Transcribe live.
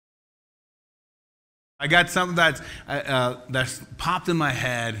I got something that's popped in my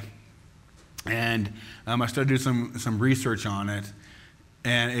head, and I started doing some research on it,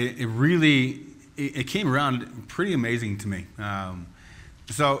 and it really came around pretty amazing to me.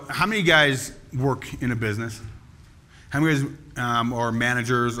 So how many guys work in a business? How many guys are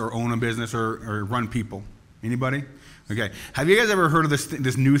managers or own a business or run people? Anybody? Okay. Have you guys ever heard of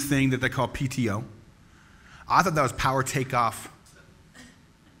this new thing that they call PTO? I thought that was power takeoff.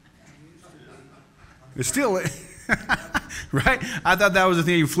 It's still, right? I thought that was the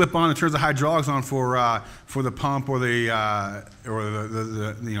thing you flip on and turns the hydraulics on for the pump or the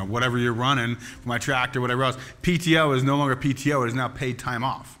whatever you're running, for my tractor, whatever else. PTO is no longer PTO; it is now paid time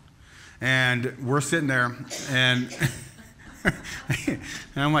off. And we're sitting there, and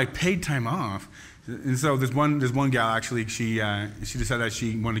I'm like, paid time off. And so there's one gal actually. She decided that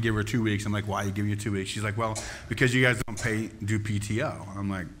she wanted to give her 2 weeks. I'm like, why are you giving you 2 weeks? She's like, well, because you guys don't do PTO. I'm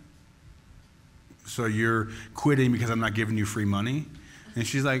like, so you're quitting because I'm not giving you free money? And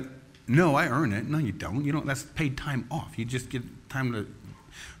she's like, no, I earn it. No, you don't. You don't. That's paid time off. You just get time to.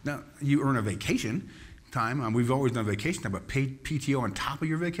 Now you earn a vacation time. We've always done vacation time, but paid PTO on top of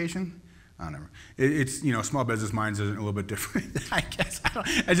your vacation. I don't know. It's small business minds is a little bit different. I guess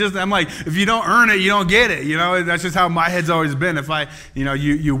I'm like, if you don't earn it, you don't get it. That's just how my head's always been. If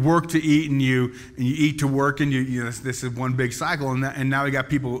you work to eat and you eat to work, and this is one big cycle. And now we got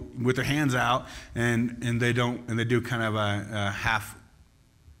people with their hands out and they do kind of a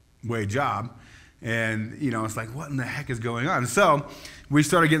halfway job, and it's like, what in the heck is going on? So we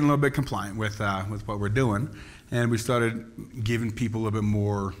started getting a little bit compliant with what we're doing, and we started giving people a little bit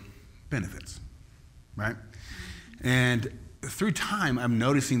more benefits, right? And through time, I'm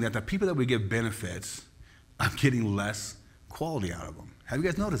noticing that the people that we give benefits, I'm getting less quality out of them. Have you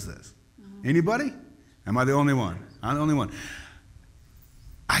guys noticed this? Mm-hmm. Anybody? Am I the only one? I'm the only one.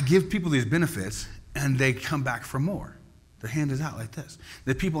 I give people these benefits, and they come back for more. Their hand is out like this.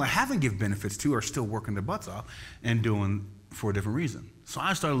 The people I haven't given benefits to are still working their butts off and doing for a different reason. So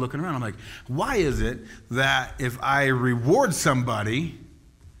I started looking around. I'm like, why is it that if I reward somebody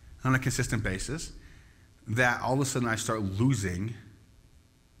on a consistent basis, that all of a sudden I start losing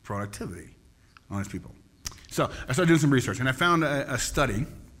productivity on these people? So I started doing some research, and I found a study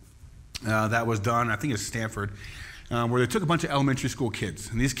that was done, I think it's Stanford, where they took a bunch of elementary school kids,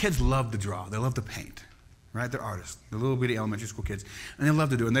 and these kids love to draw, they love to paint, right? They're artists, they're little bitty elementary school kids, and they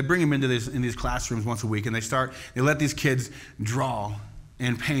love to do it. And they bring them into these classrooms once a week, and they let these kids draw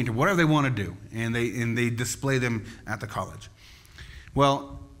and paint or whatever they want to do, and they display them at the college.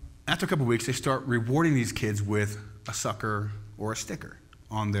 Well, after a couple of weeks, they start rewarding these kids with a sucker or a sticker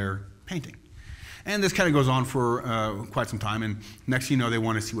on their painting. And this kind of goes on for quite some time, and next thing you know, they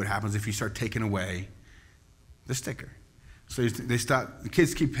want to see what happens if you start taking away the sticker. So the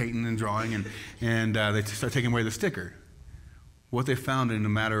kids keep painting and drawing, and they start taking away the sticker. What they found in a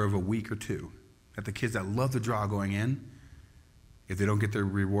matter of a week or two, that the kids that love to draw going in, if they don't get their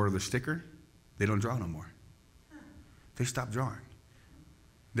reward of the sticker, they don't draw no more. They stop drawing.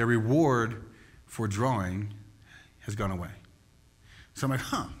 Their reward for drawing has gone away. So I'm like,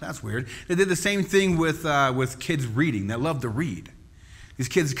 that's weird. They did the same thing with kids reading. They love to read. These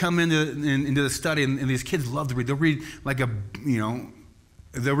kids come into the study, and these kids love to read. They'll read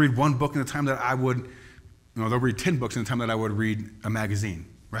they'll read one book in the time that I would, they'll read 10 books in the time that I would read a magazine,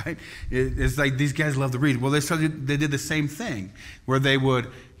 right? It's like these guys love to read. Well, they did the same thing, where they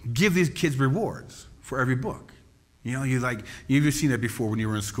would give these kids rewards for every book. You've seen that before when you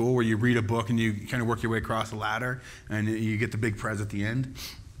were in school, where you read a book and you kind of work your way across the ladder and you get the big prize at the end.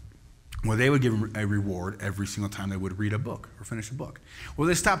 Well, they would give them a reward every single time they would read a book or finish a book. Well,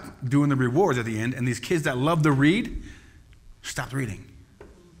 they stopped doing the rewards at the end, and these kids that love to read stopped reading.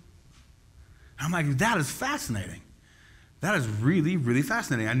 I'm like, that is fascinating. That is really, really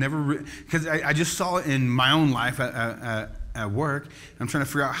fascinating. Because I just saw it in my own life at work. I'm trying to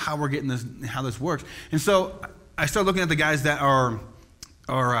figure out how we're getting this, how this works. And so I started looking at the guys that are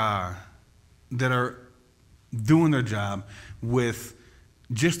doing their job with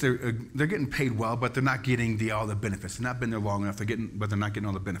just they're getting paid well, but they're not getting all the benefits. They've not been there long enough. But they're not getting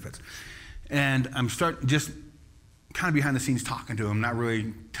all the benefits. And I'm just kind of behind the scenes talking to them, not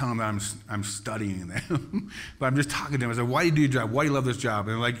really telling them that I'm studying them, but I'm just talking to them. I said, why do you do your job? Why do you love this job?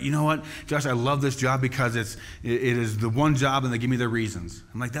 And they're like, you know what, Josh, I love this job because it is the one job, and they give me their reasons.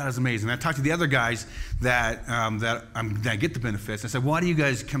 I'm like, that is amazing. And I talked to the other guys that get the benefits. I said, why do you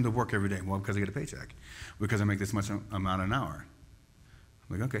guys come to work every day? Well, because I get a paycheck. Because I make this much amount an hour.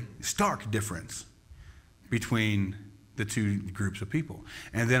 I'm like, okay. Stark difference between the two groups of people.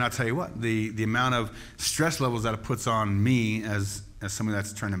 And then I'll tell you what, the amount of stress levels that it puts on me as somebody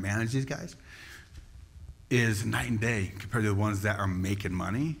that's trying to manage these guys, is night and day compared to the ones that are making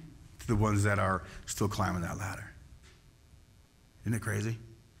money to the ones that are still climbing that ladder. Isn't it crazy?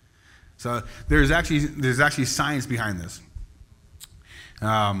 So there's actually science behind this,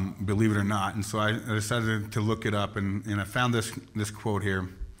 believe it or not. And so I decided to look it up, and I found this quote here,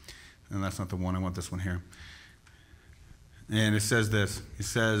 and that's not the one. I want this one here. And it says this. It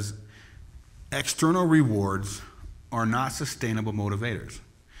says, external rewards are not sustainable motivators.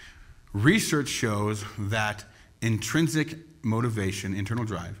 Research shows that intrinsic motivation, internal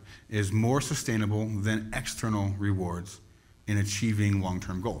drive, is more sustainable than external rewards in achieving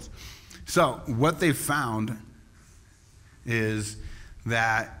long-term goals. So what they've found is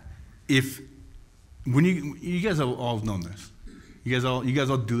that when you guys all have known this, you guys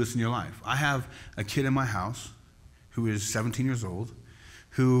all do this in your life. I have a kid in my house who is 17 years old,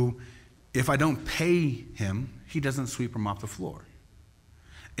 who, if I don't pay him, he doesn't sweep him off the floor.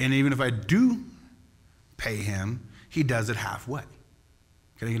 And even if I do pay him, he does it halfway.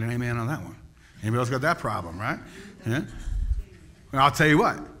 Can I get an amen on that one? Anybody else got that problem, right? Yeah? Well, I'll tell you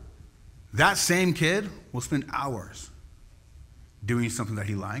what. That same kid will spend hours doing something that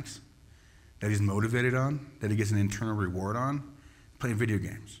he likes, that he's motivated on, that he gets an internal reward on, playing video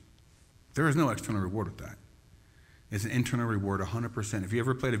games. There is no external reward with that. It's an internal reward 100%. If you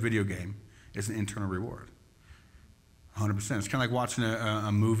ever played a video game, it's an internal reward. 100%. It's kind of like watching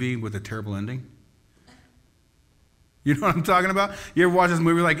a movie with a terrible ending. You know what I'm talking about? You ever watch this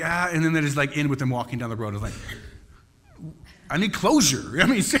movie and then they just end with them walking down the road. It's like, I need closure. I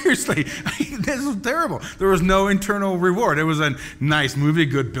mean, seriously, this is terrible. There was no internal reward. It was a nice movie,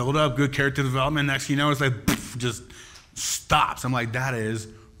 good build-up, good character development. Next thing you know, it's like, poof, just stops. I'm like, that is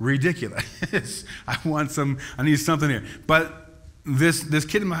ridiculous. I need something here. But this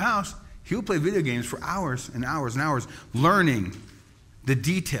kid in my house, he'll play video games for hours and hours and hours, learning the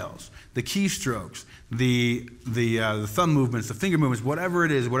details, the keystrokes, the thumb movements, the finger movements, whatever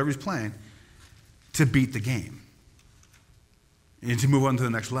it is, whatever he's playing, to beat the game and to move on to the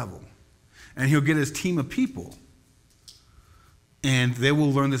next level. And he'll get his team of people, and they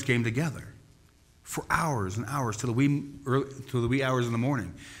will learn this game together for hours and hours till the wee hours in the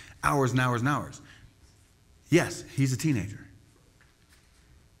morning, hours and hours and hours. Yes, he's a teenager,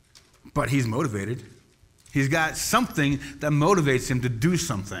 but he's motivated. He's got something that motivates him to do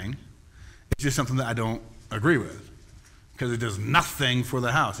something. It's just something that I don't agree with, because it does nothing for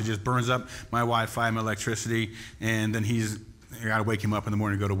the house. It just burns up my Wi-Fi, my electricity, and then I got to wake him up in the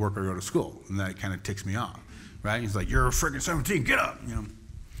morning to go to work or go to school, and that kind of ticks me off, right? He's like, "You're a freaking 17, get up," you know.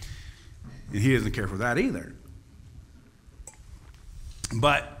 And he doesn't care for that either.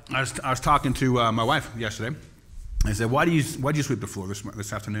 But I was talking to my wife yesterday. I said, "Why do you sweep the floor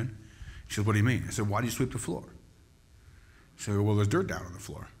this afternoon?" She said, "What do you mean?" I said, "Why do you sweep the floor?" She said, "Well, there's dirt down on the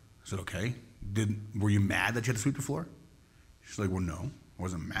floor." I said, "Okay. Were you mad that you had to sweep the floor?" She's like, "Well, no, I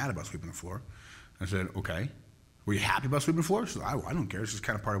wasn't mad about sweeping the floor." I said, "Okay. Were you happy about sweeping the floor?" She said, I don't care. It's just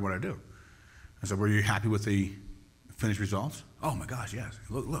kind of part of what I do. I said, "Were you happy with the finished results?" "Oh my gosh, yes.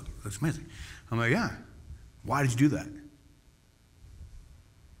 Look, it looks amazing." I'm like, "Yeah. Why did you do that?"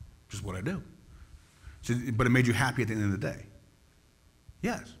 "Just what I do." She said, "But it made you happy at the end of the day."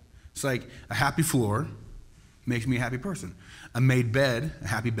 "Yes." It's like a happy floor makes me a happy person. A made bed, a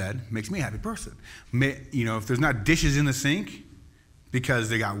happy bed, makes me a happy person. If there's not dishes in the sink because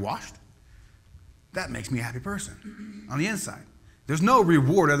they got washed, that makes me a happy person on the inside. There's no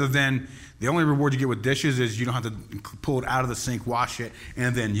reward other than the only reward you get with dishes is you don't have to pull it out of the sink, wash it,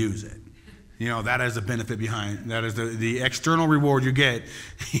 and then use it. That is the benefit behind. That is the external reward you get.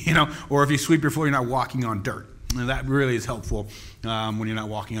 Or if you sweep your floor, you're not walking on dirt. And that really is helpful when you're not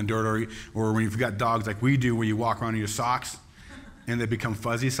walking on dirt, or when you've got dogs like we do, where you walk around in your socks and they become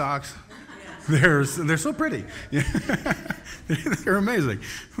fuzzy socks. They're so pretty. They're amazing.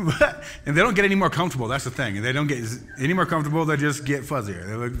 And they don't get any more comfortable. That's the thing. They don't get any more comfortable. They just get fuzzier.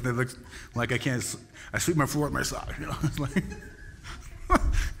 They look like I sweep my floor with my socks. It's like,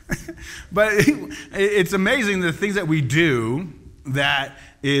 but it's amazing the things that we do that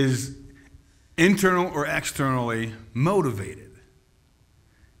is internal or externally motivated.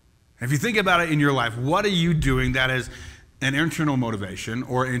 If you think about it in your life, what are you doing that is an internal motivation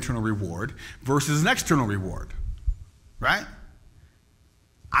or internal reward versus an external reward, right?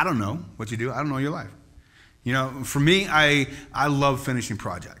 I don't know what you do. I don't know your life. For me, I love finishing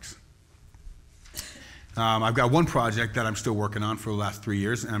projects. I've got one project that I'm still working on for the last 3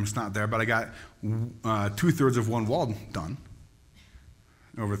 years, and I'm just not there, but I got 2/3 of one wall done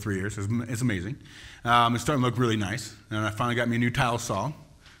over 3 years. It's amazing. It's starting to look really nice, and I finally got me a new tile saw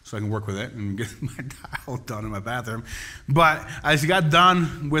so I can work with it and get my tile done in my bathroom. But I just got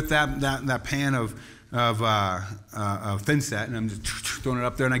done with that pan of of thin set, and I'm just throwing it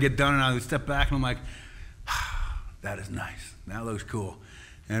up there, and I get done, and I step back, and I'm like, that is nice. That looks cool.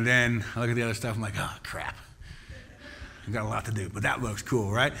 And then I look at the other stuff, I'm like, oh, crap. I've got a lot to do, but that looks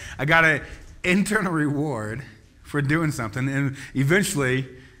cool, right? I got an internal reward for doing something, and eventually,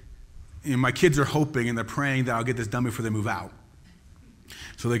 my kids are hoping and they're praying that I'll get this done before they move out,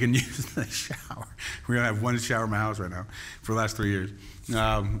 so they can use the shower. We're going to have one shower in my house right now for the last 3 years.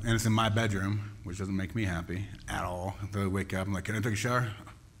 And it's in my bedroom, which doesn't make me happy at all. They wake up, I'm like, can I take a shower?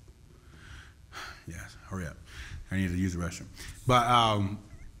 Yes, hurry up. I need to use the restroom. But,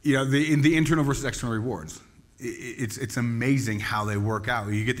 the internal versus external rewards, it's amazing how they work out.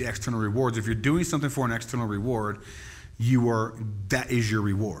 You get the external rewards. If you're doing something for an external reward, that is your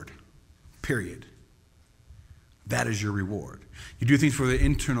reward, period. That is your reward. You do things for the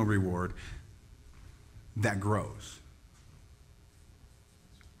internal reward, that grows.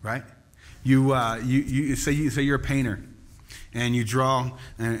 Right? You say you're a painter, and you draw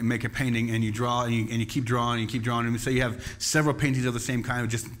and make a painting, and you draw and you keep drawing and you keep drawing, and say you have several paintings of the same kind,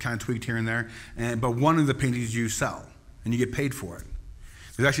 just kind of tweaked here and there, but one of the paintings you sell and you get paid for it.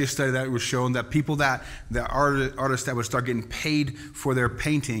 There's actually a study that was showing that people the artists that would start getting paid for their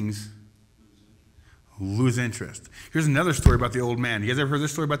paintings lose interest. Here's another story about the old man. You guys ever heard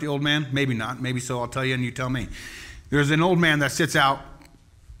this story about the old man? Maybe not. Maybe so. I'll tell you and you tell me. There's an old man that sits out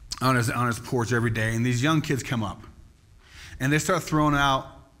on his porch every day, and these young kids come up, and they start throwing out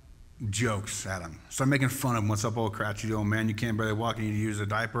jokes at him. Start making fun of him. What's up, old cratchy old man? You can't barely walk, you need to use a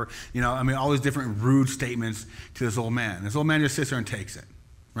diaper. All these different rude statements to this old man. This old man just sits there and takes it,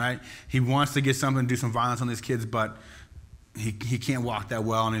 right? He wants to get something, do some violence on these kids, but he can't walk that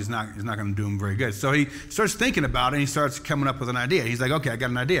well, and he's not going to do them very good. So he starts thinking about it, and he starts coming up with an idea. He's like, okay, I got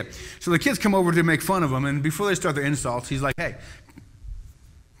an idea. So the kids come over to make fun of him, and before they start their insults, he's like, hey,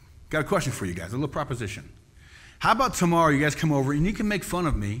 got a question for you guys, a little proposition. How about tomorrow you guys come over, and you can make fun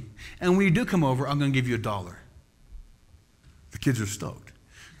of me, and when you do come over, I'm going to give you $1. The kids are stoked.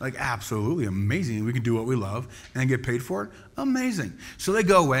 Like, absolutely amazing. We can do what we love and get paid for it. Amazing. So they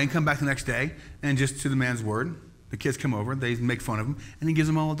go away and come back the next day, and just to the man's word, the kids come over, they make fun of him, and he gives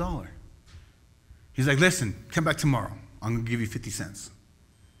them all $1. He's like, listen, come back tomorrow. I'm going to give you 50 cents.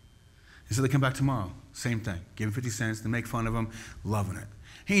 And so they come back tomorrow. Same thing. Give him 50 cents. They make fun of him, loving it.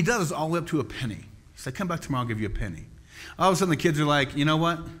 And he does this all the way up to a penny. He's like, come back tomorrow, I'll give you a penny. All of a sudden, the kids are like, you know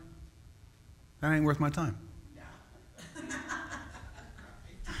what? That ain't worth my time.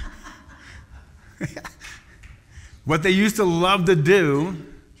 What they used to love to do,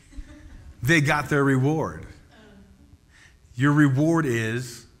 they got their reward. Your reward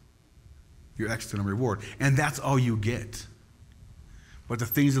is your external reward. And that's all you get. But the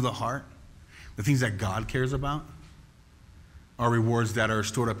things of the heart, the things that God cares about, are rewards that are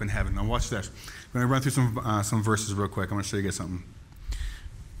stored up in heaven. Now watch this. I'm going to run through some verses real quick. I'm going to show you guys something.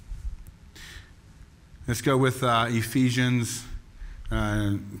 Let's go with Ephesians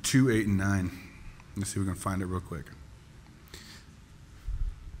 2, 8, and 9. Let's see if we can find it real quick.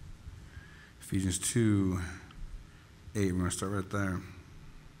 Ephesians 2, 8. We're going to start right there.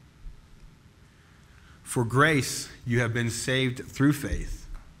 For grace you have been saved through faith,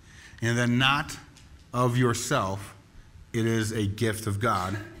 and that not of yourself, it is a gift of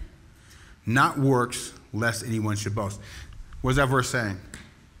God, not works, lest anyone should boast. What is that verse saying?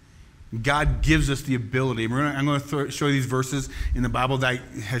 God gives us the ability. I'm going to show you these verses in the Bible that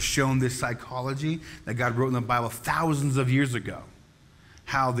has shown this psychology that God wrote in the Bible thousands of years ago.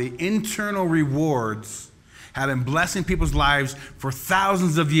 How the internal rewards have been blessing people's lives for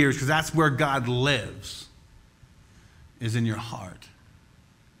thousands of years, because that's where God lives, is in your heart.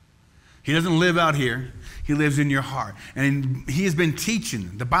 He doesn't live out here. He lives in your heart. And he has been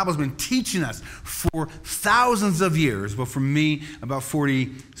teaching, the Bible's been teaching us for thousands of years. Well, for me, about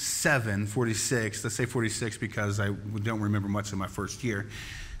 47, 46, let's say 46 because I don't remember much of my first year.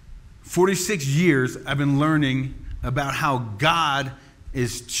 46 years I've been learning about how God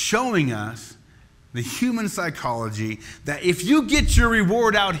is showing us the human psychology, that if you get your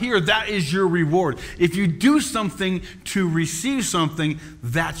reward out here, that is your reward. If you do something to receive something,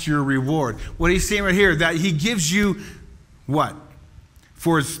 that's your reward. What he's saying right here, that he gives you what?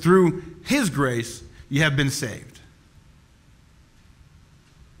 For it's through his grace you have been saved.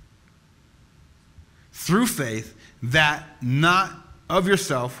 Through faith, that not of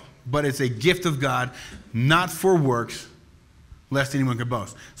yourself, but it's a gift of God, not for works, lest anyone could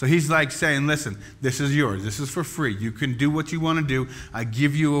boast. So he's like saying, listen, this is yours. This is for free. You can do what you want to do. I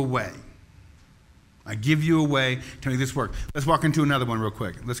give you a way. I give you a way to make this work. Let's walk into another one real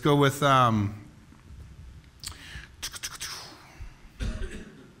quick. Let's go with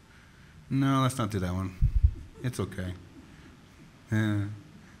No, let's not do that one. It's okay. Yeah.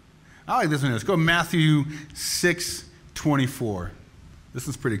 I like this one. Let's go Matthew 6:24. This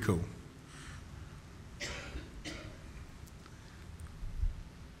is pretty cool.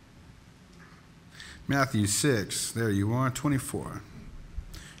 Matthew 6, there you are, 24.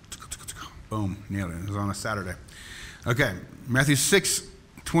 Boom, nailed it. It was on a Saturday. Okay, Matthew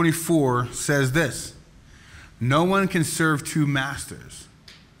 6:24 says this. No one can serve two masters,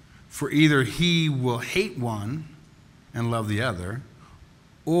 for either he will hate one and love the other,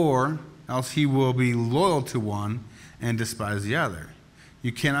 or else he will be loyal to one and despise the other.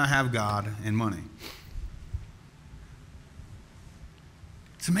 You cannot have God and money.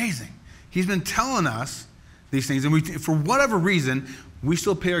 It's amazing. He's been telling us these things, and for whatever reason, we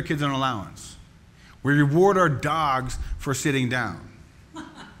still pay our kids an allowance. We reward our dogs for sitting down.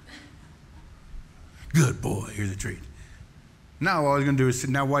 Good boy, here's a treat. Now all he's going to do is sit.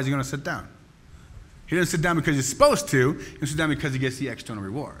 Now why is he going to sit down? He doesn't sit down because he's supposed to. He doesn't sit down because he gets the external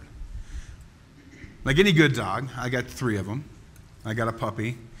reward. Like any good dog, I got 3 of them. I got a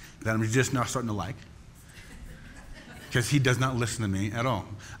puppy that I'm just now starting to like, because he does not listen to me at all.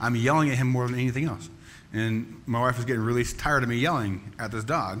 I'm yelling at him more than anything else. And my wife was getting really tired of me yelling at this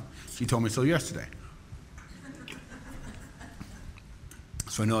dog. She told me so yesterday.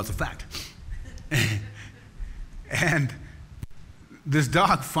 So I know it's a fact. And this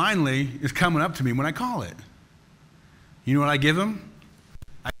dog finally is coming up to me when I call it. You know what I give him?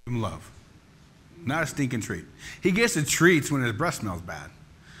 I give him love. Not a stinking treat. He gets the treats when his breath smells bad,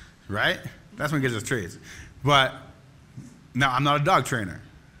 right? That's when he gets his treats. But now, I'm not a dog trainer,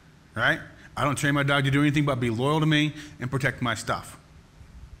 right? I don't train my dog to do anything but be loyal to me and protect my stuff.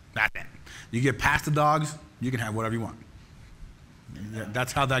 That's it. You get past the dogs, you can have whatever you want.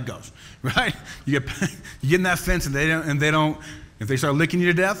 That's how that goes, right? You get in that fence and they don't, if they start licking you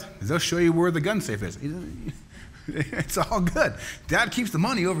to death, they'll show you where the gun safe is. It's all good. Dad keeps the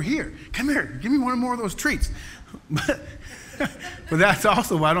money over here. Come here, give me one more of those treats. But that's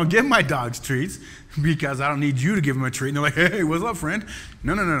also why I don't give my dogs treats, because I don't need you to give them a treat. And they're like, hey, what's up, friend?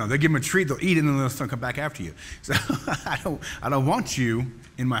 No. They give them a treat, they'll eat it, and then they'll come back after you. So I don't want you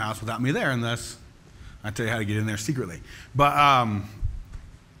in my house without me there unless I tell you how to get in there secretly. But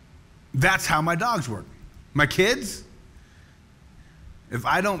that's how my dogs work. My kids, if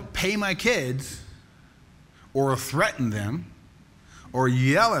I don't pay my kids or threaten them or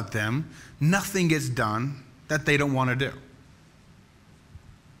yell at them, nothing gets done that they don't want to do.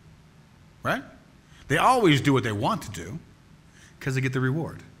 Right? They always do what they want to do because they get the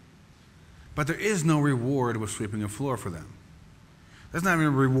reward. But there is no reward with sweeping a floor for them. There's not even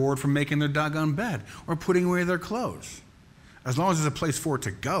a reward for making their doggone bed or putting away their clothes. As long as there's a place for it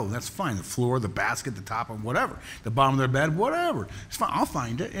to go, that's fine. The floor, the basket, the top, of whatever. The bottom of their bed, whatever. It's fine. I'll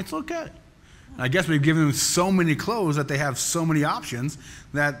find it. It's okay. And I guess we've given them so many clothes that they have so many options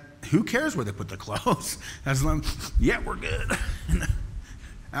that who cares where they put the clothes? As long, yeah, we're good.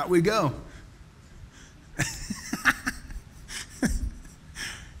 Out we go.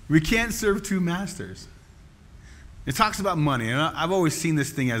 We can't serve two masters. It talks about money, and I've always seen this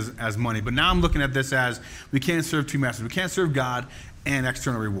thing as money, but now I'm looking at this as we can't serve two masters. We can't serve God and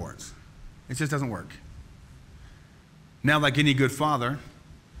external rewards. It just doesn't work. Now, like any good father,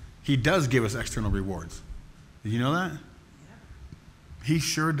 he does give us external rewards. Did you know that? Yeah. He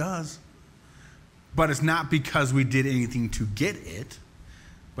sure does. But it's not because we did anything to get it,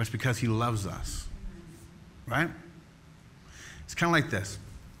 but it's because he loves us. Right? It's kind of like this.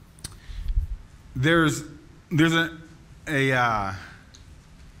 There's I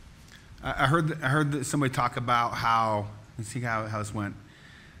heard somebody talk about how, let's see how this went,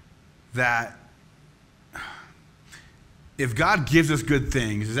 that if God gives us good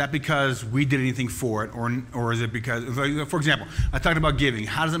things, is that because we did anything for it, or is it because, for example, I talked about giving.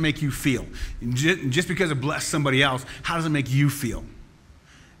 How does it make you feel? Just because it blessed somebody else, how does it make you feel?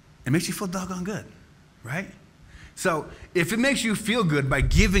 It makes you feel doggone good, right? So if it makes you feel good by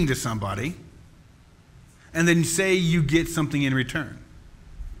giving to somebody, and then say you get something in return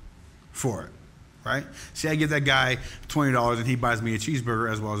for it, right? Say I give that guy $20 and he buys me a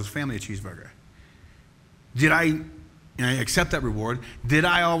cheeseburger as well as his family a cheeseburger. And I accept that reward, did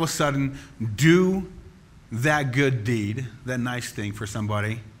I all of a sudden do that good deed, that nice thing for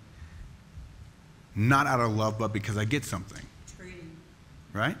somebody, not out of love, but because I get something? Trading.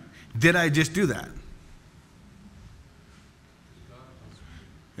 Right? Did I just do that?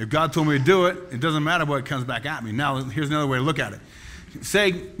 If God told me to do it, it doesn't matter what comes back at me. Now, here's another way to look at it.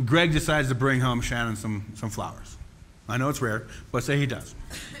 Say Greg decides to bring home Shannon some flowers. I know it's rare, but say he does.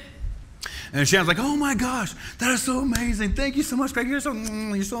 And Shannon's like, oh my gosh, that is so amazing. Thank you so much, Greg. You're so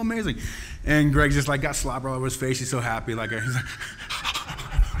amazing. And Greg just like got slobber all over his face. He's so happy. Like, he's like,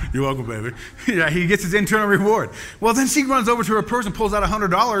 you're welcome, baby. Yeah, he gets his internal reward. Well, then she runs over to her purse and pulls out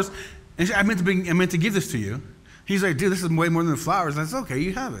 $100. And she, I meant to give this to you. He's like, dude, this is way more than the flowers. And I said, okay,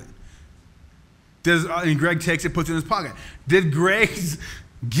 you have it. And Greg takes it, puts it in his pocket. Did Greg's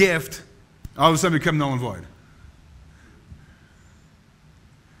gift all of a sudden become null and void?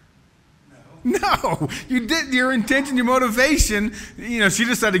 No, you did. Your intention, your motivation. She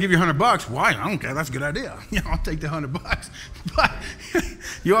decided to give you $100. Why? I don't care. That's a good idea. I'll take the $100. But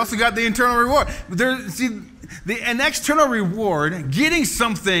you also got the internal reward. An external reward, getting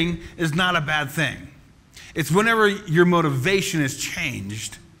something is not a bad thing. It's whenever your motivation is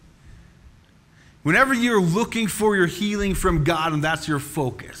changed. Whenever you're looking for your healing from God and that's your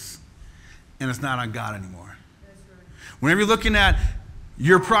focus, and it's not on God anymore. That's right. Whenever you're looking at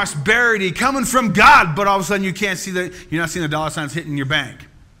your prosperity coming from God, but all of a sudden you're not seeing the dollar signs hitting your bank.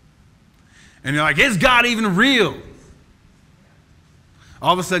 And you're like, is God even real?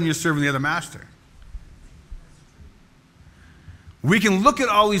 All of a sudden you're serving the other master. We can look at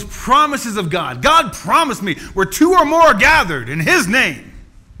all these promises of God. God promised me where 2 or more are gathered in His name.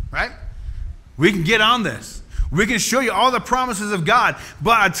 Right? We can get on this. We can show you all the promises of God.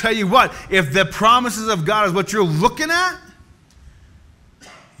 But I tell you what, if the promises of God is what you're looking at,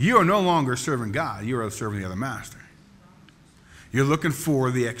 you are no longer serving God. You are serving the other master. You're looking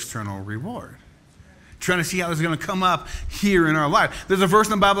for the external reward. Trying to see how this is going to come up here in our life. There's a verse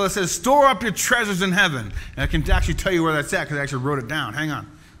in the Bible that says, store up your treasures in heaven. And I can actually tell you where that's at because I actually wrote it down. Hang on.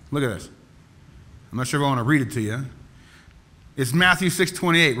 Look at this. I'm not sure if I want to read it to you. It's Matthew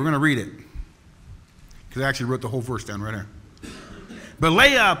 6:28. We're going to read it. Because I actually wrote the whole verse down right here. But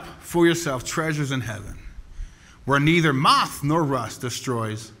lay up for yourself treasures in heaven, where neither moth nor rust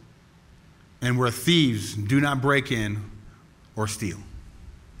destroys, and where thieves do not break in or steal.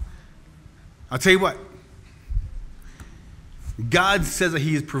 I'll tell you what. God says that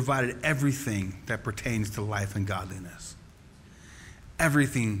He has provided everything that pertains to life and godliness.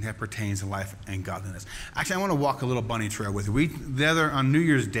 Everything that pertains to life and godliness. Actually, I want to walk a little bunny trail with you. On New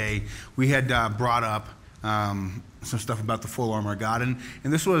Year's Day, we had brought up some stuff about the full armor of God. And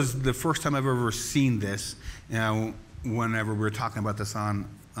this was the first time I've ever seen this whenever we were talking about this on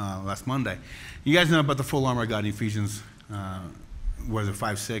last Monday. You guys know about the full armor of God in Ephesians, was it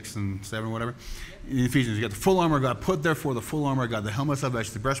 5, 6, and 7, whatever? In Ephesians, you got the full armor of God. Put therefore the full armor of God, the helmet of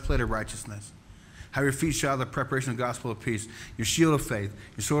salvation, the breastplate of righteousness. Have your feet shod with the preparation of the gospel of peace, your shield of faith,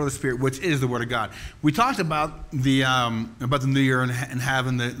 your sword of the Spirit, which is the word of God. We talked about the new year and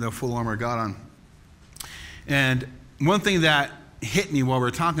having the full armor of God on. And one thing that hit me while we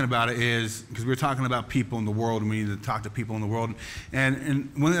were talking about it is, because we were talking about people in the world, and we need to talk to people in the world.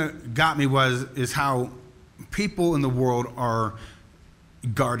 And one thing that got me is how people in the world are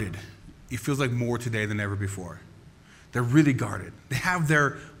guarded. It feels like more today than ever before. They're really guarded. They have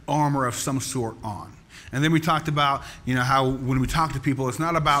their armor of some sort on. And then we talked about, how when we talk to people, it's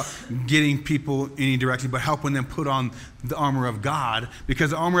not about getting people any direction, but helping them put on the armor of God,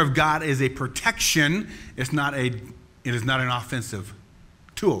 because the armor of God is a protection. It is not an offensive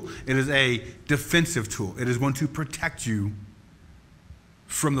tool. It is a defensive tool. It is one to protect you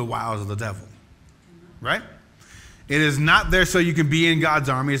from the wiles of the devil. Right? It is not there so you can be in God's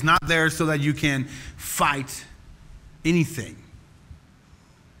army. It's not there so that you can fight anything.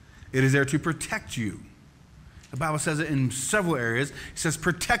 It is there to protect you. The Bible says it in several areas. It says,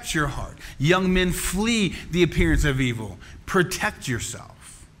 protect your heart. Young men, flee the appearance of evil. Protect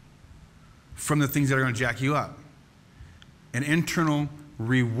yourself from the things that are going to jack you up. An internal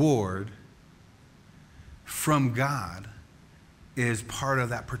reward from God is part of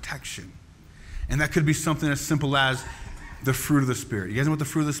that protection. And that could be something as simple as the fruit of the Spirit. You guys know what the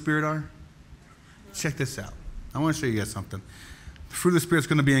fruit of the Spirit are? Check this out. I want to show you guys something. The fruit of the Spirit is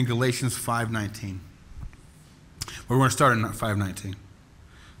going to be in Galatians 5:19. We're going to start in 5:19.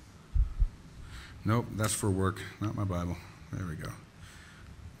 Nope, that's for work, not my Bible. There we go.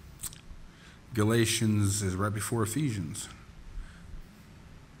 Galatians is right before Ephesians.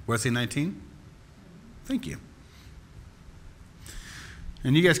 What did I say, 19? Thank you.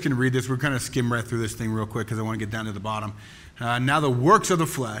 And you guys can read this. We're kind of skim right through this thing real quick because I want to get down to the bottom. Now the works of the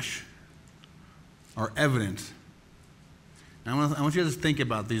flesh are evident. Now I want you to just think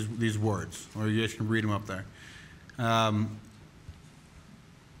about these words, or you guys can read them up there.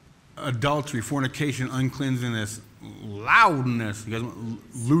 Adultery, fornication, uncleanness, loudness. You guys,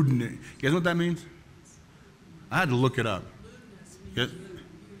 lewdness. You guys know what that means? I had to look it up.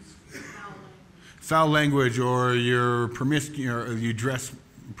 Foul language, or you're promiscuous, or you dress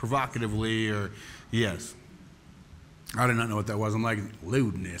provocatively, or yes. I did not know what that was. I'm like,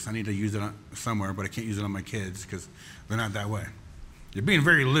 lewdness. I need to use it somewhere, but I can't use it on my kids because they're not that way. You're being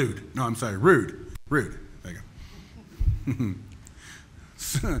very lewd. No, I'm sorry, rude. Rude. There you go.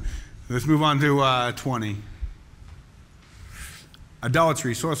 So, let's move on to 20.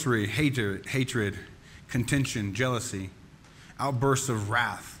 Idolatry, sorcery, hatred, contention, jealousy, outbursts of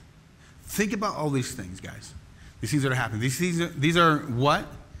wrath. Think about all these things, guys. These things that are happening. These are what?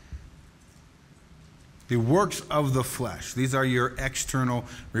 The works of the flesh. These are your external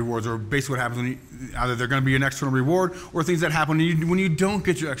rewards, or basically what happens when either they're going to be an external reward or things that happen when you don't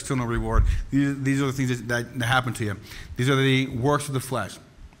get your external reward. These are the things that happen to you. These are the works of the flesh.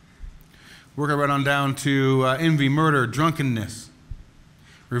 Working right on down to envy, murder, drunkenness,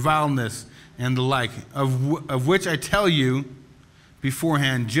 revileness, and the like, of which I tell you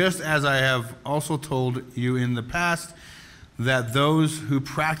beforehand, just as I have also told you in the past, that those who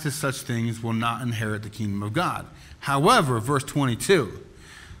practice such things will not inherit the kingdom of God. However, verse 22,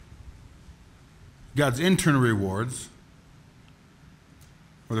 God's internal rewards,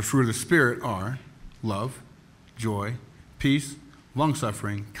 or the fruit of the Spirit, are love, joy, peace,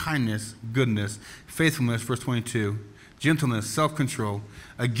 long-suffering, kindness, goodness, faithfulness, verse 22, gentleness, self-control.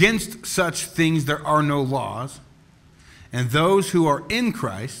 Against such things there are no laws, and those who are in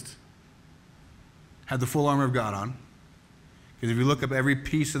Christ have the full armor of God on. Because if you look up every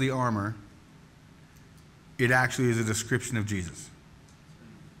piece of the armor, it actually is a description of Jesus.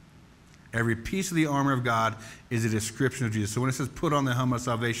 Every piece of the armor of God is a description of Jesus. So when it says put on the helmet of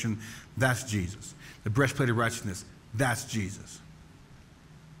salvation, that's Jesus. The breastplate of righteousness, that's Jesus.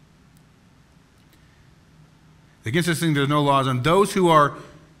 Against this thing there's no laws, and those who are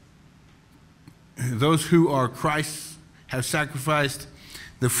Christ's have sacrificed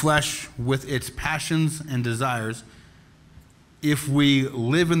the flesh with its passions and desires. If we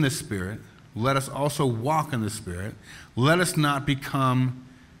live in the Spirit, let us also walk in the Spirit. Let us not become,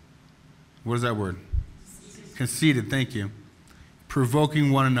 what is that word? Conceited, thank you.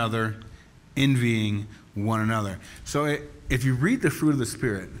 Provoking one another, envying one another. So if you read the fruit of the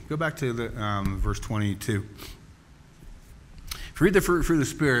Spirit, go back to the verse 22. If you read the fruit of the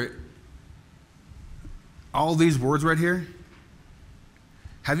Spirit, all these words right here,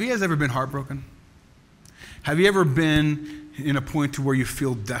 have you guys ever been heartbroken? Have you ever been in a point to where you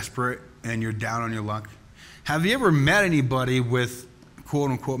feel desperate and you're down on your luck? Have you ever met anybody with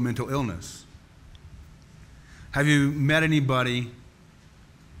quote-unquote mental illness? Have you met anybody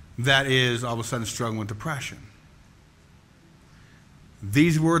that is all of a sudden struggling with depression?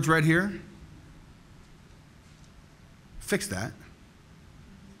 These words right here fix that.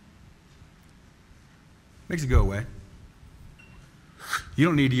 Makes it go away. You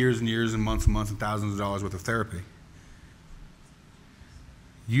don't need years and years and months and thousands of dollars worth of therapy.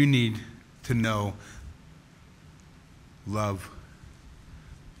 You need to know love.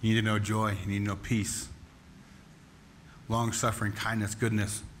 You need to know joy. You need to know peace. Long-suffering, kindness,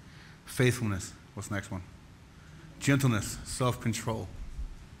 goodness, faithfulness. What's the next one? Gentleness, self-control.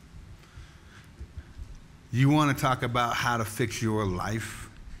 You want to talk about how to fix your life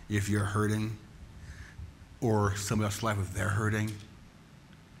if you're hurting, or somebody else's life if they're hurting?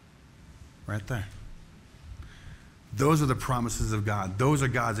 Right there. Those are the promises of God. Those are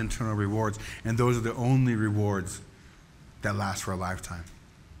God's internal rewards, and those are the only rewards that last for a lifetime,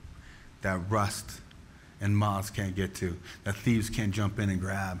 that rust and moths can't get to, that thieves can't jump in and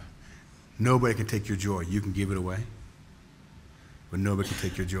grab. Nobody can take your joy. You can give it away, but nobody can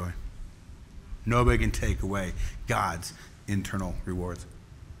take your joy. Nobody can take away God's internal rewards.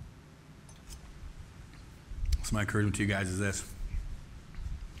 So my encouragement to you guys is this.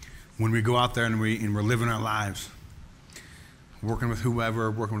 When we go out there and we're living our lives, working with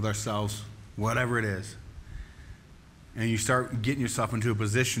whoever, working with ourselves, whatever it is, and you start getting yourself into a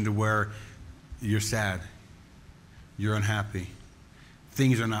position to where you're sad, you're unhappy,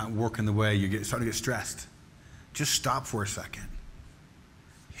 things are not working the way, you're starting to get stressed, just stop for a second.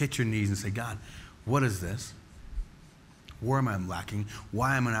 Hit your knees and say, God, what is this? Where am I lacking?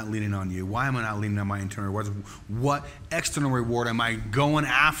 Why am I not leaning on you? Why am I not leaning on my internal rewards? What external reward am I going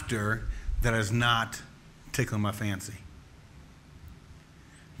after that is not tickling my fancy?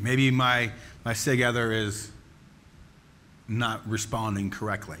 Maybe my sig other is not responding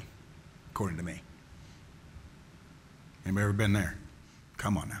correctly, according to me. Anybody ever been there?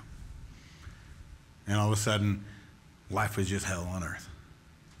 Come on now. And all of a sudden, life is just hell on earth.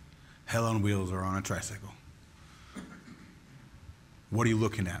 Hell on wheels or on a tricycle. What are you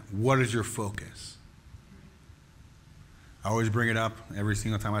looking at? What is your focus? I always bring it up every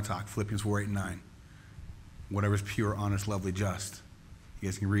single time I talk. Philippians 4:8 and 9. Whatever is pure, honest, lovely, just. You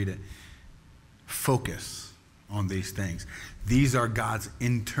guys can read it. Focus on these things. These are God's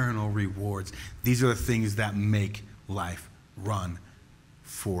internal rewards. These are the things that make life run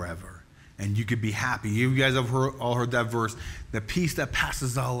forever. And you could be happy. You guys have all heard that verse, the peace that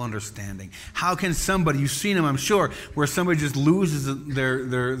passes all understanding. How can somebody, you've seen them, I'm sure, where somebody just loses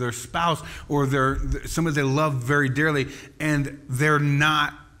their spouse or somebody they love very dearly, and they're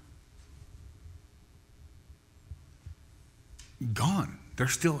not gone. They're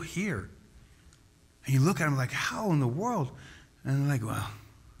still here. And you look at them like, how in the world? And they're like, well,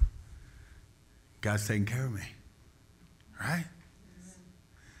 God's taking care of me. Right?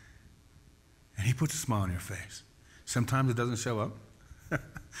 And he puts a smile on your face. Sometimes it doesn't show up. But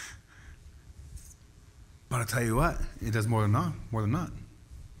I'll tell you what, it does more than not.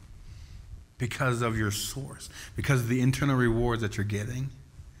 Because of your source. Because of the internal rewards that you're getting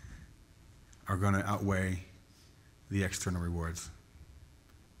are going to outweigh the external rewards.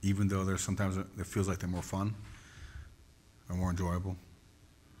 Even though there's sometimes it feels like they're more fun or more enjoyable.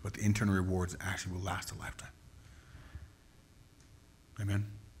 But the internal rewards actually will last a lifetime. Amen?